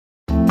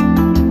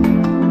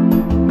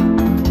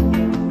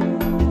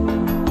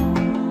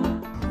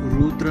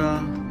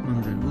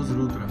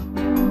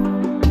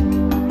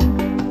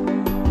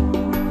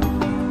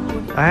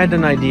I had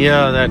an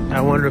idea that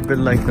I wanted to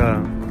build like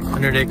a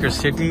 100-acre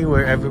city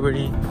where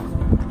everybody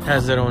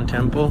has their own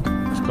temple.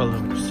 It's called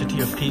the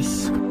City of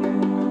Peace.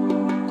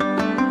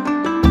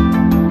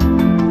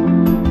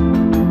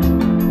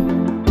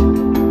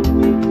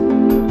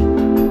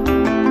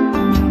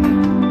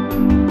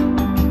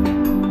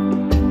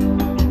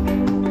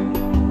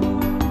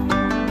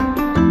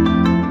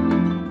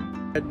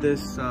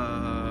 This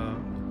so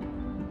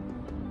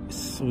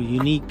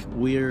unique,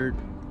 weird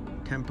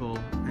temple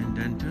in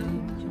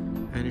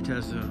Denton, and it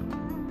has a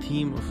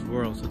theme of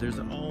world. So there's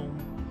an Om,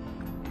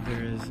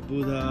 there is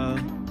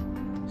Buddha.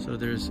 So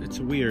it's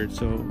weird.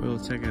 So we'll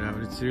check it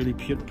out. It's really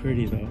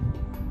pretty though.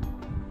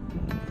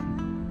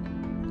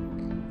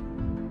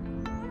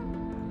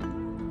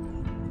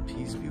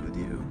 Peace be with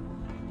you.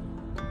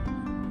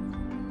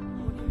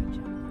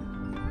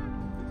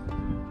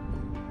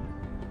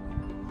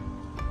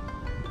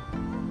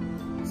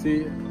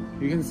 See,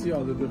 you can see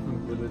all the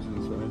different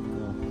religions, right?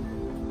 Yeah.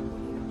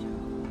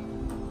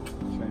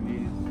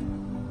 Chinese.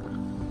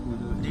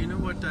 Do you know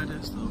what that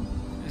is though?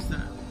 Is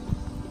that,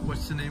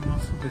 what's the name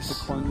of this?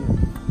 It's a Kuan Yin.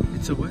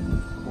 It's a what?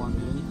 Kuan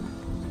Yin.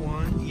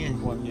 Kuan Yin.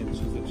 Kuan Yin.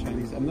 She's a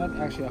Chinese. I'm not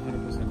actually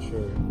 100%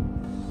 sure.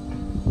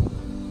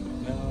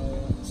 No,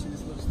 she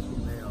just looks too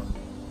male.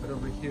 But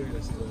over here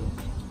is the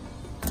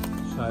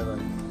Shiva.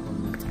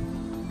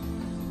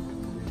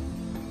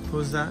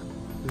 Who's that?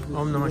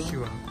 Om Namah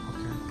Shiva.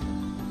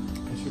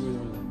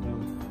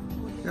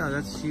 Yeah,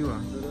 that's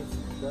Shiva. So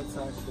that's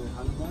actually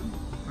Hanuman.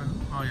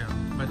 Oh yeah,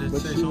 but it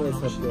says Shiva Om is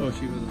Namah up Shiva. there. Oh,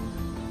 Shiva.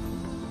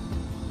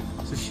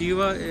 So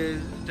Shiva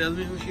is, tell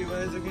me who Shiva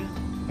is again?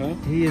 Huh?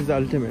 He is the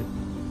ultimate.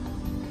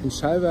 And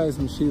Shiva is,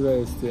 and Shiva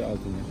is the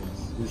ultimate.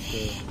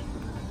 Yes.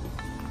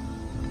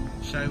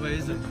 Shiva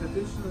is the...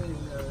 Traditionally in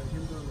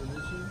Hindu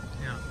religion,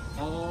 Yeah.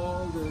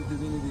 all the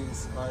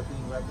divinities are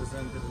being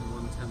represented in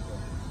one temple.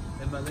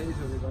 In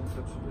Malaysia, we went to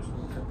a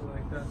traditional temple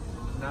like that.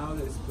 Now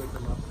they split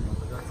them up,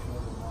 but that's more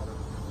than modern.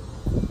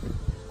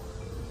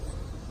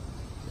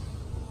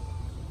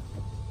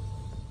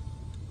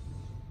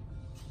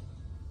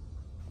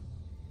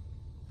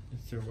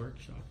 It's their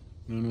workshop.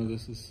 No,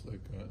 this is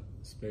like a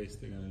space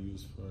they're gonna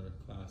use for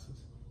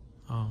classes.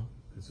 Oh.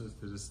 It's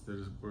just they're just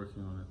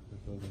working on it.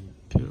 They're building it.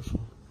 Beautiful.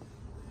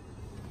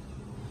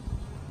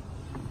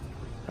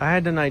 I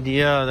had an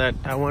idea that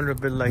I wanted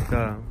to build like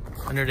a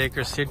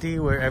 100-acre city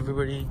where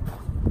everybody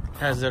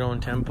has their own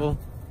temple.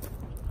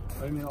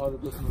 I mean, all the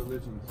different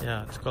religions.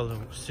 Yeah, it's called the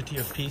City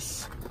of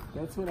Peace.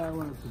 That's what I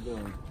wanted to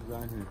build,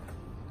 design here.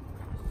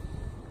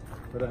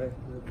 But I.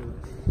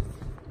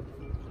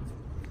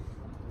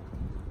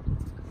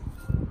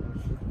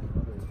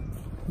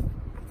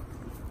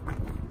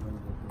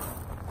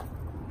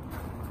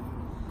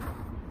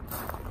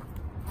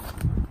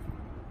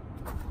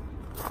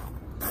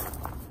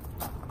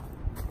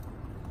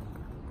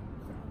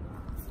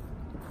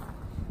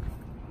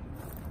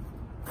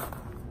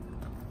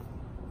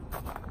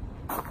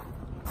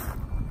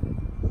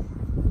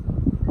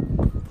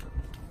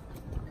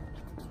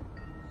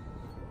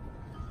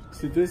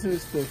 So this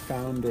is the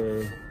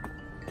founder.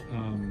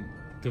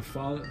 The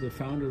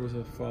founder was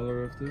a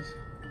follower of this.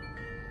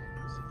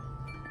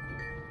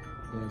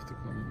 I'll have to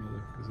call my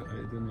mother because I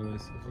didn't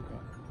realize I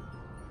forgot.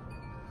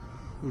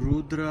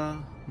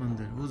 Rudra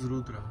Mandir. Who's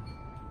Rudra?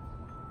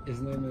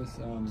 His name is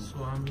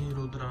Swami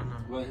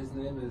Rudrana. Well, his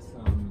name is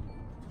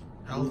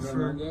Alfred.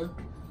 Rudra,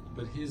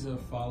 but he's a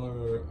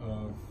follower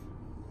of.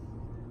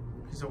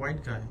 He's a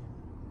white guy.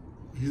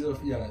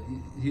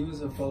 He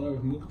was a follower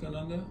of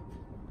Muktananda.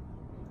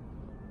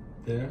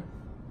 There,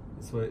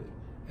 that's why,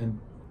 and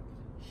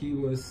he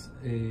was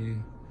a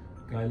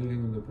guy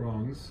living in the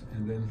Bronx,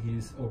 and then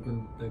he's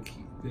opened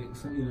he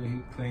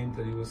claimed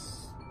that he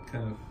was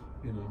kind of,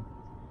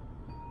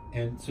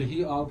 and so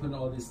he opened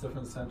all these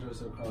different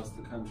centers across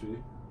the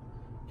country.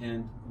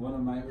 And one of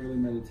my early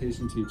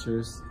meditation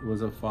teachers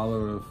was a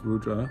follower of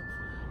Rudra,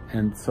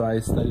 and so I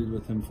studied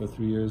with him for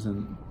 3 years,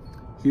 and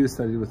he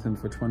studied with him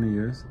for 20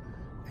 years,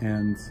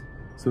 and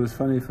so it was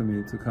funny for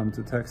me to come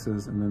to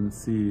Texas and then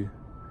see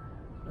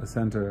a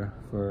center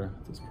for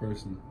this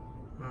person.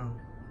 Wow.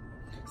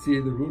 See,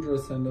 the Rudra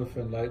Center for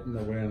Enlightened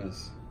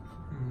Awareness.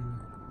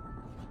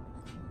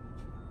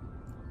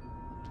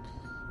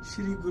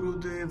 Shri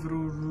Gurudev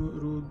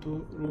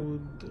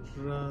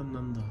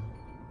Rudrananda.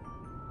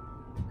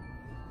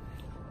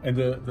 And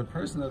the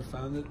person that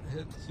founded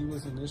it, he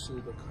was initially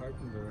the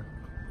carpenter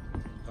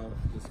of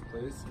this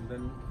place, and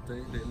then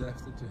they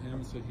left it to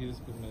him, so he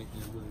has been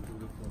making it really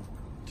beautiful.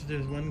 So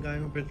there's one guy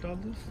who built all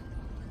this?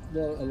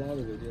 Well, a lot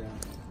of it, yeah.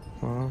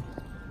 Wow.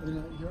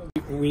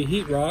 We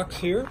heat rocks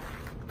here.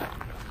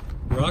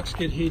 Rocks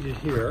get heated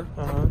here.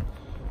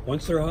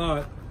 Once they're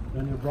hot,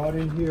 then they're brought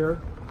in here.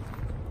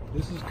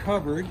 This is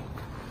covered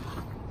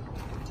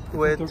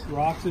with the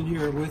rocks in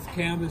here with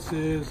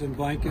canvases and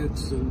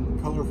blankets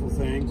and colorful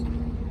things.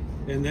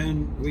 And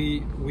then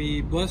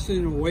we bless it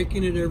and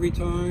awaken it every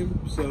time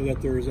so that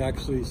there's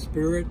actually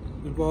spirit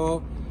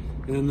involved.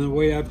 And then the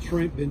way I've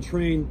been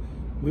trained,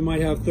 we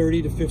might have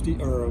 30 to 50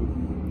 or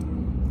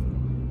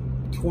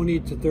 20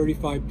 to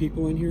 35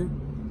 people in here.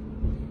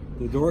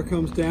 The door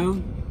comes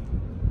down,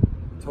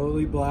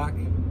 totally black.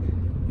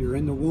 You're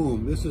in the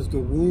womb. This is the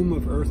womb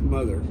of Earth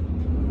Mother.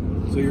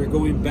 So you're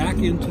going back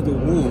into the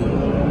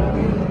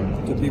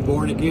womb to be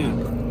born again.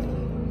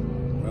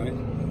 Right?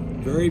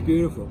 Very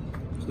beautiful.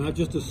 It's not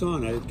just a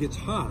sauna, it gets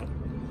hot.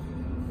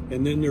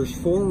 And then there's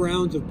 4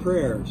 rounds of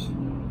prayers.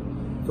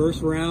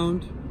 First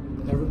round,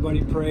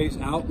 everybody prays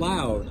out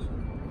loud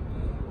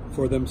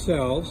for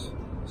themselves.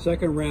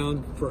 Second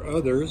round for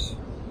others.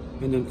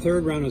 And then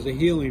third round is a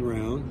healing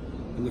round.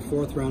 And the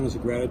fourth round is a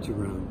gratitude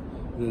round.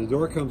 And then the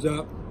door comes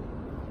up,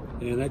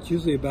 and that's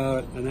usually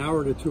about an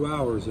hour to 2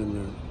 hours in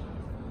there.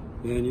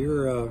 And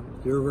you're a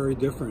very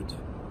different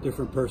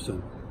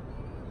person.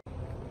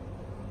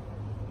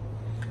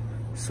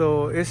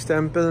 So इस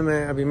temple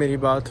में अभी मेरी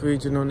बात हुई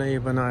जिन्होंने ये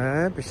बनाया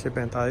है पिछले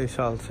 45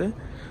 साल से,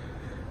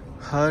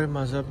 हर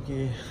मज़हब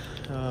की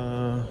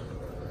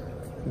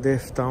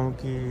देवताओं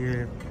की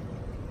ये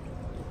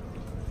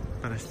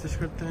परस्तिश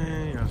करते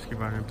हैं या उसके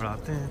बारे में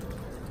पढ़ाते हैं.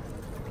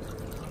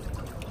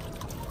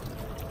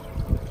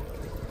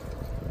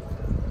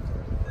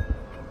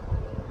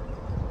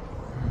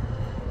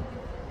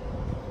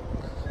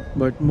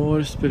 बट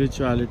मोर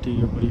स्पिरिचुअलिटी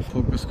के ऊपर ही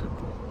फोकस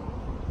करते हैं.